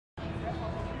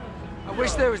I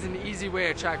wish there was an easy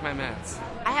way to track my minutes.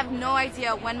 I have no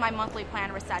idea when my monthly plan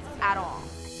resets at all.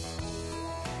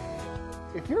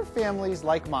 If your family's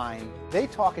like mine, they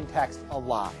talk and text a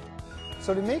lot.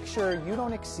 So to make sure you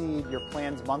don't exceed your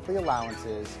plan's monthly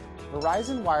allowances,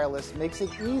 Verizon Wireless makes it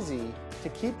easy to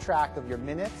keep track of your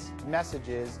minutes,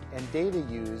 messages, and data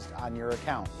used on your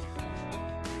account.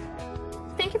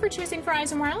 Thank you for choosing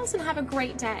Verizon Wireless and have a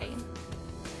great day.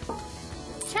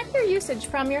 Check your usage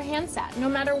from your handset, no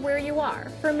matter where you are.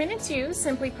 For minutes used,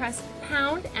 simply press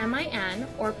pound MIN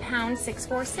or pound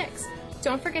 646.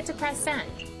 Don't forget to press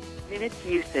send. Minutes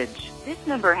usage. This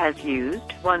number has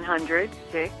used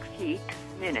 106 peak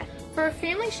minutes. For a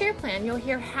family share plan, you'll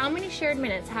hear how many shared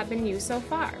minutes have been used so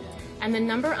far, and the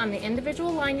number on the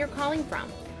individual line you're calling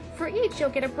from. For each, you'll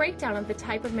get a breakdown of the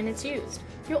type of minutes used.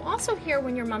 You'll also hear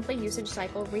when your monthly usage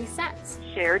cycle resets.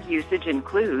 Shared usage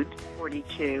includes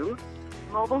 42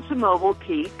 mobile-to-mobile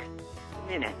peak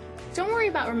minutes. Don't worry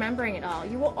about remembering it all.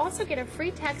 You will also get a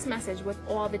free text message with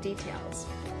all the details.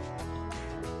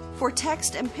 For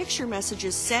text and picture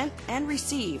messages sent and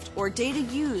received, or data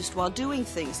used while doing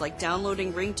things like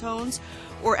downloading ringtones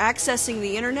or accessing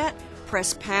the internet,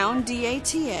 press pound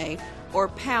DATA or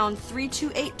pound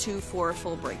 3282 for a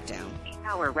full breakdown.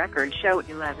 Our records show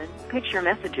 11 picture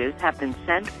messages have been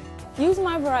sent. Use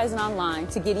My Verizon Online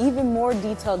to get even more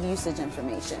detailed usage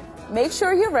information. Make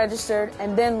sure you're registered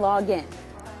and then log in.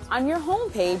 On your home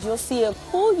page, you'll see a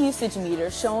cool usage meter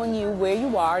showing you where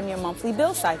you are in your monthly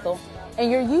bill cycle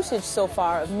and your usage so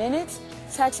far of minutes,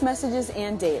 text messages,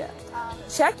 and data.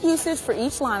 Check usage for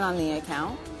each line on the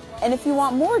account, and if you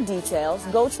want more details,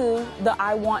 go to the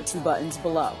I Want To buttons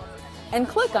below and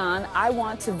click on I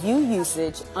Want to View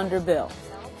Usage under Bill.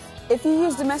 If you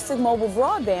use domestic mobile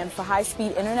broadband for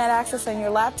high-speed internet access on your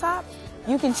laptop,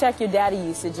 you can check your data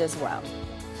usage as well.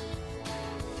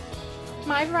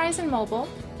 My Verizon Mobile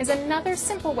is another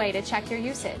simple way to check your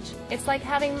usage. It's like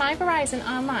having My Verizon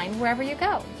online wherever you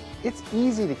go. It's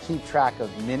easy to keep track of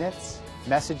minutes,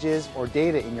 messages, or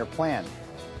data in your plan.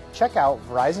 Check out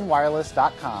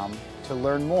VerizonWireless.com to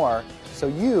learn more so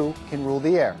you can rule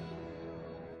the air.